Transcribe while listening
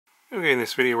Okay, in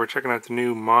this video we're checking out the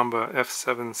new Mamba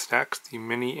F7 stacks, the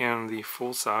mini and the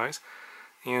full size.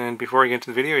 And before I get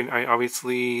into the video,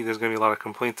 obviously there's going to be a lot of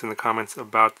complaints in the comments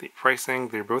about the pricing.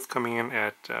 They're both coming in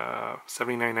at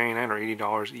 $79.99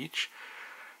 or $80 each.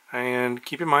 And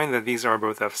keep in mind that these are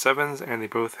both F7s and they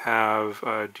both have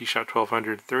DSHOT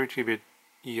 1200 32-bit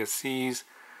ESCs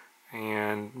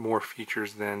and more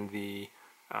features than the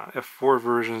F4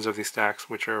 versions of these stacks,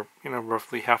 which are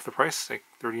roughly half the price, like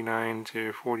 $39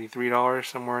 to $43,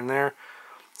 somewhere in there.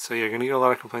 So yeah, you're gonna get a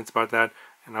lot of complaints about that,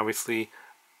 and obviously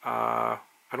I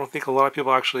don't think a lot of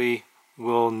people actually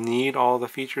will need all the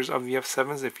features of the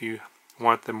F7s. If you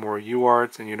want the more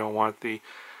UARTs and you don't want the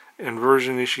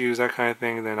inversion issues, that kind of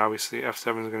thing, then obviously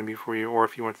F7 is going to be for you, or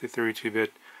if you want the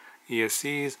 32-bit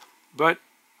ESCs. But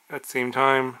at the same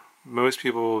time, most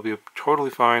people will be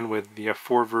totally fine with the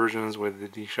F4 versions with the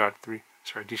DSHOT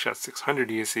 600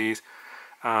 ESCs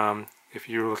if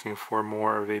you're looking for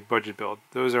more of a budget build.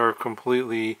 Those are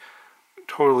totally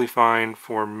fine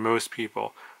for most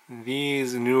people.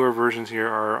 These newer versions here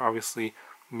are obviously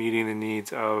meeting the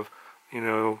needs of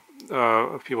people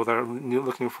that are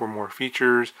looking for more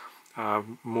features,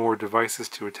 more devices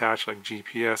to attach like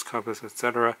GPS, compass,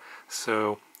 etc.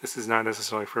 So this is not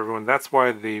necessarily for everyone. That's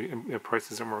why the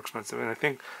prices are more expensive. And I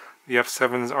think the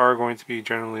F7s are going to be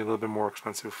generally a little bit more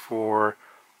expensive for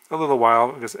a little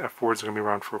while, because F4s are going to be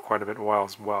around for quite a bit of while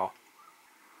as well.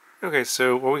 Okay,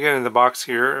 so what we get in the box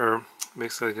here, or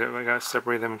basically I got to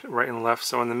separate them right and left.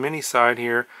 So on the mini side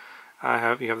here, you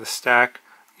have the stack,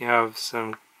 you have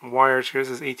some wires here. This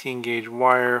is 18 gauge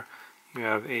wire. You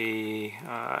have the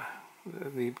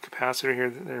capacitor here.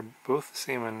 They're both the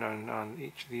same on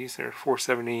each of these. They're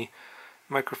 470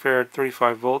 microfarad,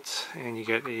 35 volts, and you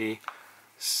get a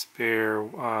spare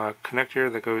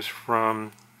connector that goes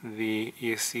from the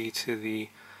ESC to the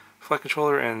flight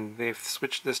controller, and they've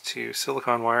switched this to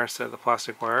silicone wire instead of the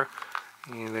plastic wire.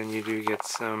 And then you do get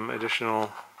some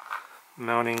additional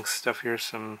mounting stuff here,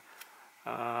 some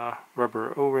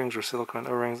rubber O-rings or silicone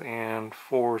O-rings, and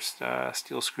 4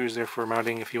 steel screws there for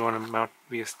mounting if you want to mount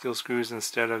via steel screws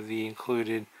instead of the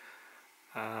included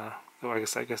though I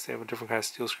guess they have a different kind of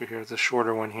steel screw here. It's a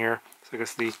shorter one here, so I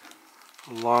guess the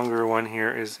longer one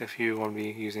here is if you want to be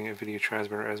using a video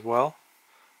transmitter as well.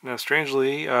 Now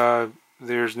strangely,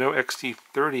 there's no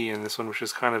XT30 in this one, which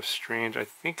is kind of strange. I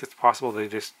think it's possible they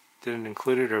just didn't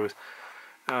include it, or it was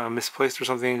misplaced or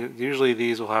something. Usually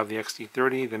these will have the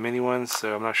XT30, the mini ones,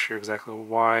 so I'm not sure exactly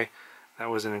why that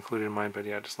wasn't included in mine, but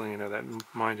yeah, just letting you know that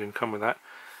mine didn't come with that.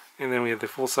 And then we have the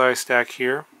full-size stack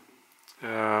here,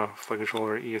 flight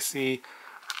controller ESC,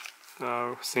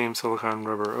 same silicone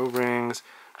rubber O-rings.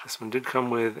 This one did come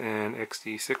with an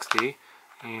XT60,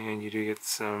 and you do get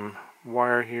some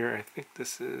wire here. I think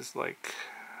this is like,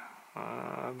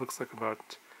 looks like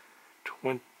about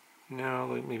 20,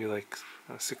 no, maybe like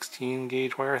 16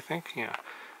 gauge wire, I think, yeah.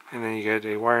 And then you get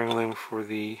a wiring loom for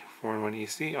the 4-in-1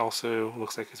 EC. Also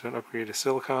looks like it's been upgraded to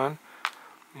silicon,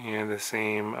 and the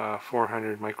same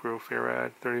 400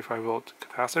 microfarad 35 volt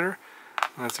capacitor.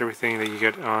 And that's everything that you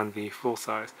get on the full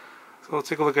size. So let's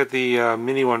take a look at the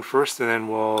mini one first, and then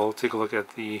we'll take a look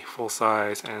at the full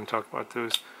size and talk about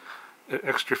those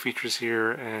extra features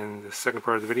here in the second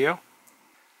part of the video.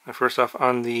 First off,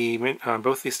 on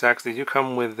both these stacks, they do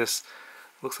come with this,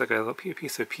 looks like a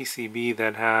piece of PCB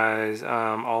that has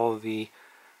all of the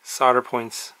solder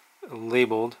points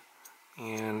labeled,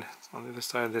 and on the other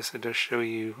side of this it does show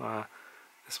you,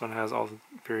 this one has all the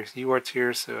various UARTs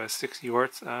here, so it has 6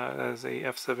 UARTs as a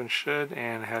F7 should,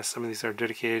 and has some of these that are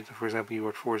dedicated. For example,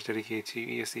 UART 4 is dedicated to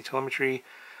ESC telemetry,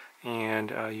 and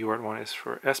UART 1 is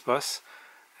for S-Bus.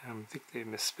 I think they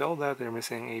misspelled that, they're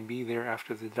missing a B there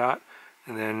after the dot.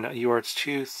 And then UARTs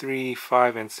 2, 3,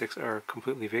 5, and 6 are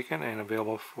completely vacant and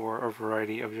available for a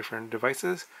variety of different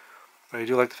devices. But I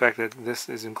do like the fact that this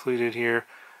is included here.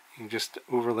 You can just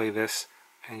overlay this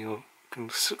and you can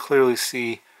clearly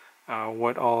see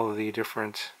what all of the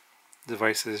different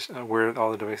devices, where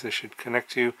all the devices should connect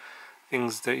to.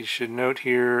 Things that you should note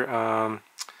here,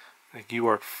 like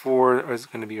UART 4 is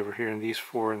going to be over here, and these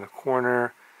 4 in the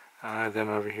corner. Then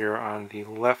over here on the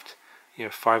left, you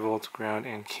have 5 volts ground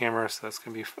and camera, so that's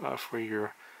going to be for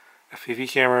your FPV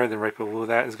camera. Then right below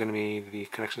that is going to be the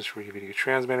connections for your video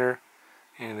transmitter,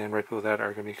 and then right below that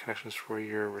are going to be connections for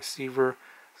your receiver.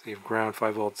 So you have ground,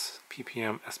 5 volts,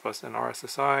 PPM, S-Bus, and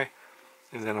RSSI.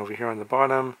 And then over here on the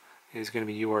bottom is going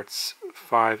to be UARTs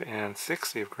 5 and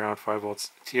 6. So you have ground, 5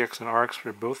 volts, TX and RX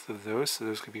for both of those. So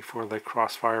those could be for like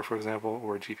crossfire, for example,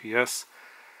 or GPS.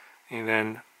 And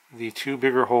then the 2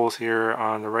 bigger holes here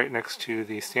on the right next to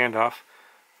the standoff,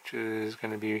 which is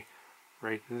going to be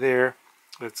right there.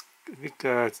 It's I think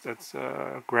that's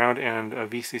ground and a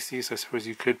VCC, so I suppose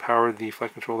you could power the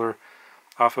flight controller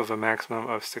off of a maximum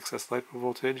of 6S LiPo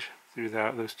voltage through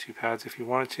those two pads if you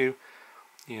wanted to.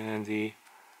 And the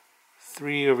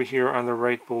 3 over here on the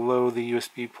right below the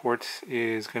USB port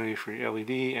is going to be for your LED,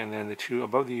 and then the 2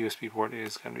 above the USB port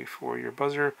is going to be for your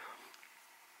buzzer.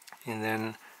 And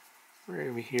then right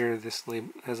over here, this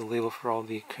has a label for all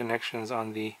the connections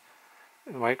on the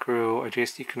micro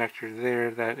JST connector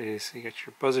there. That is, you get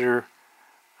your buzzer,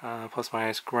 plus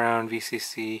minus, ground,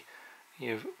 VCC.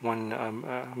 You have one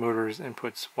motor's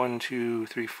inputs 1, 2,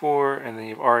 3, 4, and then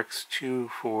you have RX2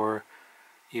 for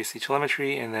ESC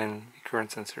telemetry, and then the current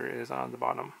sensor is on the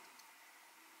bottom.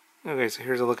 Okay, so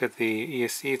here's a look at the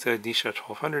ESC. It's a DSHOT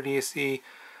 1200 ESC.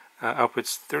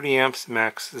 Outputs 30 amps,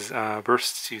 max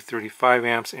bursts to 35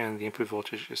 amps, and the input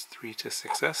voltage is 3 to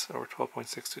 6S, or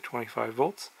 12.6 to 25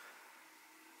 volts.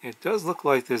 It does look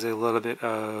like there's a little bit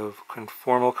of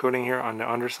conformal coating here on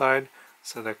the underside,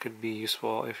 so that could be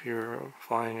useful if you're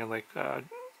flying in like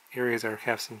areas that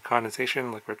have some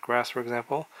condensation, like wet grass, for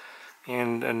example.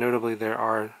 And notably, there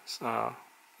are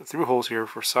through holes here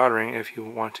for soldering if you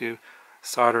want to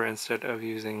solder instead of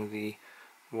using the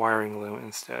wiring loom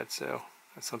instead. So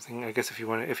that's something, I guess, if you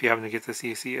happen to get this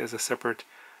ESC as a separate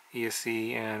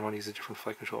ESC and want to use a different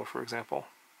flight controller, for example.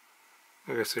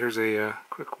 Okay, so here's a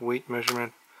quick weight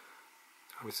measurement,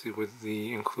 obviously with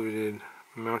the included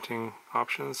mounting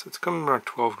options. It's coming around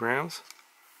 12 grams.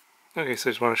 Okay, so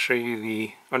I just want to show you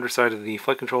the underside of the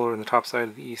flight controller and the top side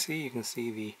of the ESC. You can see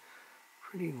the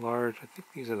pretty large, I think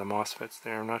these are the MOSFETs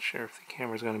there. I'm not sure if the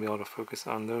camera is going to be able to focus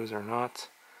on those or not.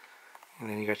 And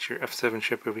then you got your F7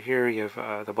 chip over here. You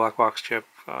have the black box chip,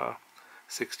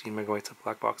 16 megabytes of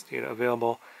black box data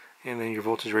available. And then your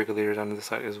voltage regulators on the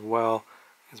side as well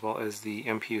as the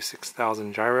MPU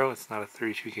 6000 gyro. It's not a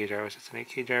 32K gyro, it's an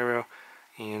 8K gyro.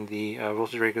 And the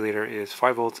voltage regulator is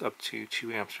 5 volts up to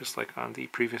 2 amps, just like on the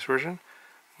previous version.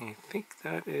 And I think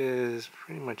that is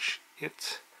pretty much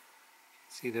it.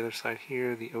 See the other side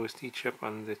here, the OSD chip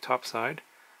on the top side.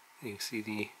 You can see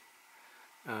the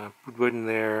boot button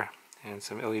there, and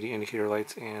some LED indicator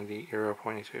lights, and the arrow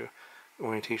pointing to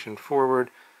orientation forward.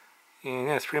 And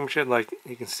yeah, that's pretty much it. Like,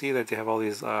 you can see that they have all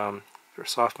these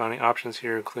soft mounting options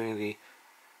here, including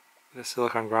the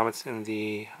silicon grommets and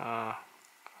the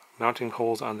mounting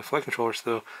holes on the flight controller.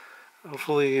 So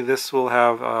hopefully this will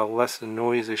have less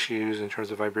noise issues in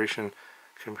terms of vibration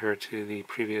compared to the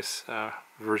previous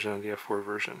version of the F4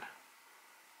 version.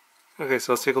 Okay,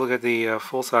 so let's take a look at the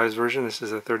full-size version. This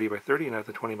is a 30 by 30, not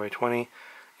the 20 by 20.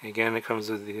 Again, it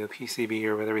comes with the PCB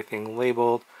here with everything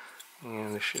labeled,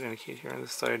 and this should indicate here on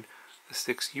this side the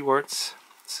 6 UARTs.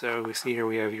 So we see here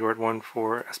we have UART 1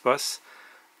 for S-Bus,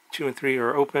 2 and 3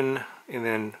 are open, and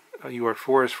then UART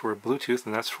 4 is for Bluetooth,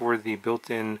 and that's for the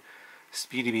built-in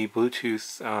SpeedyBee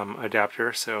Bluetooth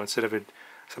adapter. So instead of it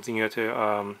something you have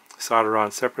to solder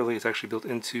on separately, it's actually built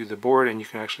into the board, and you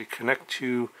can actually connect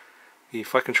to the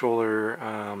flight controller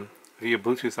via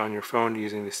Bluetooth on your phone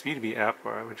using the SpeedyBee app,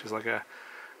 which is like a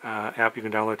app you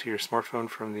can download to your smartphone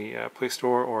from the Play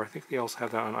Store, or I think they also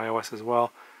have that on iOS as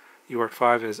well. UART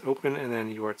 5 is open, and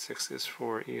then UART 6 is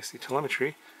for ESC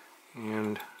telemetry.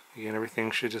 And again,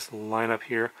 everything should just line up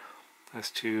here as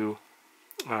to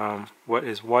what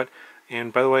is what.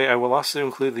 And by the way, I will also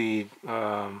include the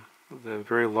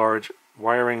very large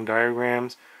wiring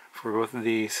diagrams for both of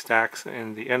the stacks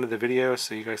and the end of the video,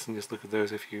 so you guys can just look at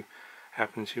those if you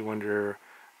happen to wonder,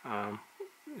 want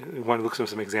to look at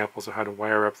some examples of how to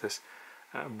wire up this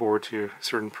board to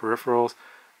certain peripherals.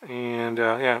 And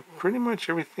yeah, pretty much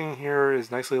everything here is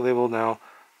nicely labeled now.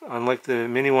 Unlike the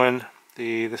mini one,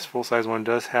 this full-size one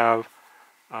does have,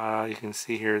 you can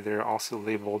see here, they're also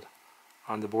labeled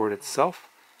on the board itself.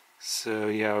 So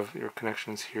you have your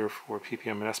connections here for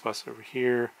PPM and S-Bus over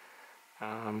here.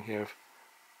 You have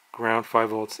ground 5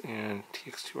 volts and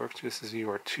TX2 ARC2. This is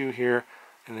UART2 here.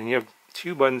 And then you have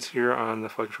 2 buttons here on the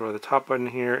flight controller. The top button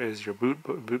here is your boot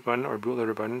button or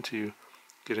bootloader button to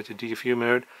get it to DFU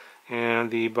mode.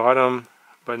 And the bottom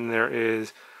button there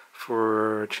is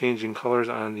for changing colors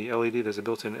on the LED. There's a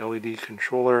built-in LED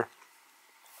controller.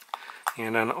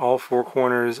 And on all 4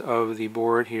 corners of the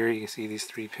board here, you can see these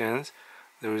 3 pins.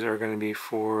 Those are going to be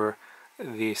for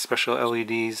the special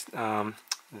LEDs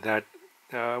that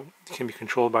can be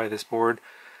controlled by this board.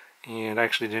 And I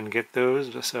actually didn't get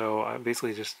those, so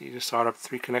basically you just solder up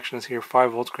 3 connections here,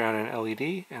 5 volts, ground, and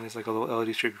LED. And it's like a little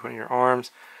LED strip you put in your arms,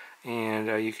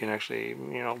 and you can actually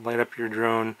light up your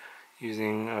drone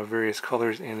using various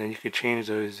colors, and then you could change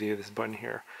those via this button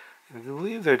here. I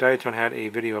believe that Diatone had a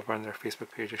video up on their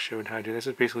Facebook page that showed how to do this.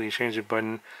 It's basically you change the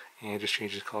button and it just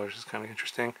changes colors. It's kind of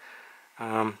interesting.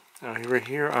 Right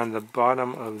here on the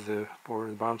bottom of the board,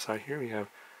 the bottom side here, we have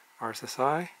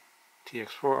RSSI,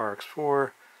 TX4,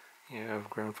 RX4, you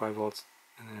have ground 5 volts,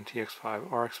 and then TX5,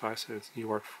 RX5, so it's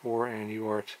UART4 and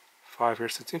UART5 here.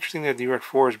 So it's interesting that the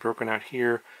UART4 is broken out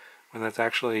here when that's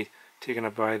actually taken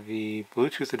up by the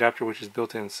Bluetooth adapter, which is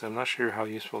built in, so I'm not sure how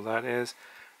useful that is.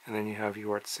 And then you have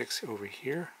UART6 over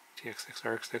here, TX6,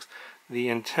 RX6. The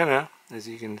antenna, as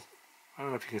you can, I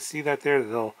don't know if you can see that there,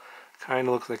 they'll kind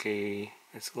of looks like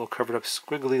it's a little covered up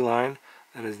squiggly line.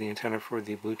 That is the antenna for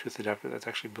the Bluetooth adapter that's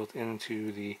actually built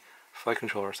into the flight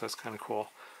controller, so that's kind of cool.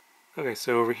 Okay,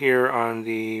 so over here on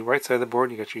the right side of the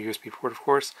board, you got your USB port, of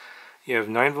course. You have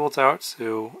 9 volts out,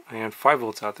 and 5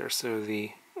 volts out there. So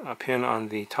the pin on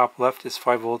the top left is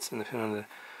 5 volts, and the pin on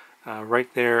the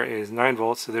right there is 9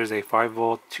 volts. So there's a 5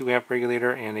 volt 2 amp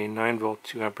regulator and a 9 volt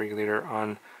 2 amp regulator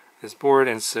on this board,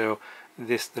 and so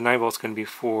the 9 volts can be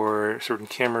for certain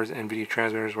cameras and video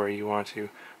transmitters where you want to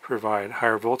provide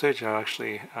higher voltage. That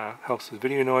actually helps with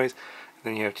video noise. And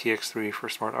then you have TX3 for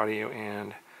smart audio,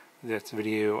 and that's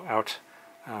video out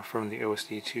from the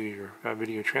OSD to your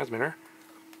video transmitter.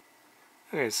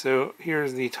 Okay, so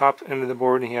here's the top end of the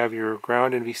board, and you have your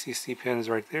ground and VCC pins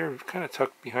right there, kind of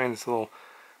tucked behind this little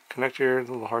connector. It's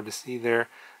a little hard to see there.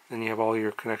 Then you have all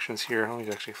your connections here. Let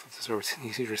me actually flip this over so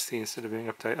it's easier to see instead of being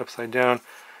upside down.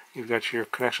 You've got your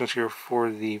connections here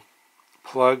for the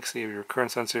plug, so you have your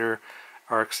current sensor,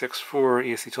 RX6 for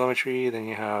ESC telemetry, then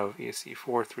you have ESC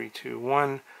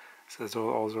 4321, so those are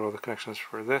all the connections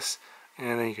for this,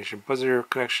 and then you get your buzzer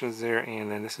connections there,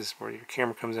 and then this is where your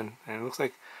camera comes in, and it looks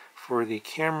like for the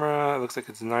camera, it looks like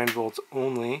it's 9 volts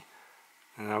only,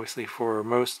 and obviously for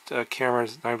most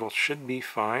cameras, 9 volts should be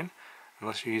fine,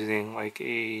 unless you're using like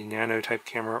a nano type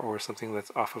camera or something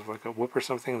that's off of like a whoop or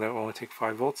something that will only take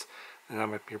 5 volts, then that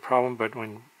might be a problem. But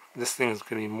when this thing is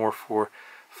going to be more for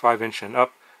 5-inch and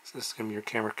up, so this is going to be your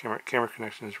camera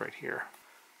connections right here.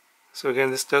 So again,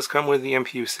 this does come with the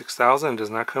MPU 6000, does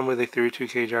not come with a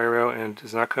 32K gyro, and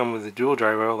does not come with a dual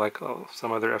gyro like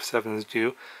some other F7s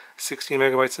do. 16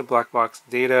 megabytes of black box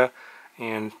data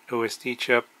and OSD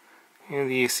chip. And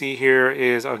the ESC here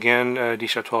is again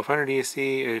DSHOT 1200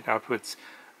 ESC. It outputs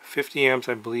 50 amps,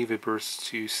 I believe it bursts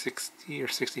to 60 or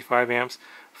 65 amps.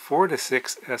 4 to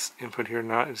 6S input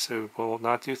here, so we'll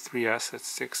not do 3S.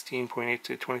 It's 16.8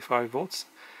 to 25 volts.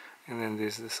 And then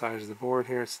this is the size of the board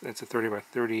here. It's a 30 by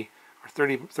 30 or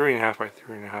 30.5 by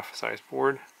 30.5 size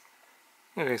board.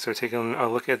 Okay, so taking a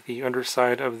look at the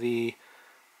underside of the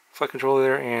flight controller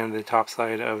there and the top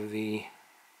side of the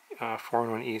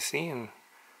 4-in-1 ESC, and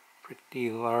pretty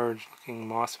large looking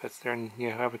MOSFETs there, and you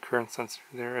have a current sensor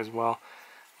there as well.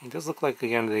 It does look like,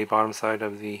 again, the bottom side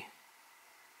of the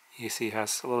ESC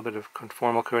has a little bit of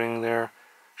conformal coating there.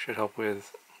 Should help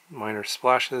with minor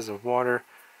splashes of water.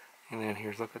 And then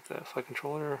here's a look at the flight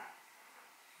controller.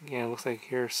 Again, it looks like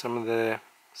here some of the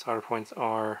solder points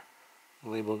are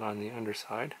labeled on the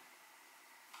underside.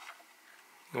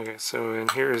 Okay, so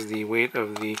and here is the weight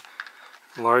of the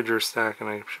larger stack, and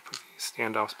I should put the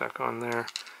standoffs back on there.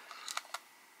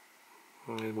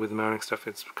 And with the mounting stuff,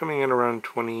 it's coming in around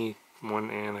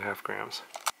 21.5 grams.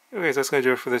 Okay, so that's going to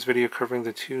do it for this video covering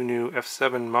the 2 new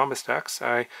F7 Mamba stacks.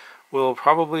 I will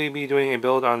probably be doing a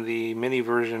build on the mini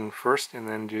version first, and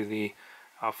then do the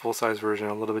full-size version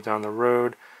a little bit down the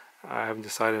road. I haven't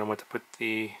decided on what to put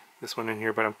this one in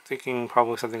here, but I'm thinking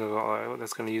probably something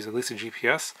that's going to use at least a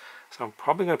GPS. So I'm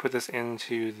probably going to put this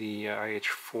into the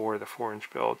IH4, the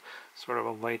 4-inch build. Sort of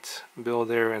a light build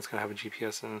there, and it's going to have a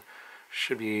GPS and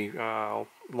should be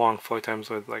long flight times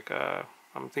with like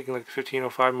I'm thinking like the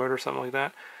 1505 motor or something like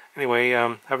that. Anyway,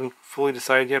 haven't fully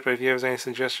decided yet, but if you have any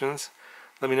suggestions,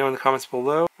 let me know in the comments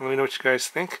below. Let me know what you guys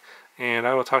think, and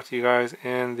I will talk to you guys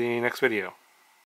in the next video.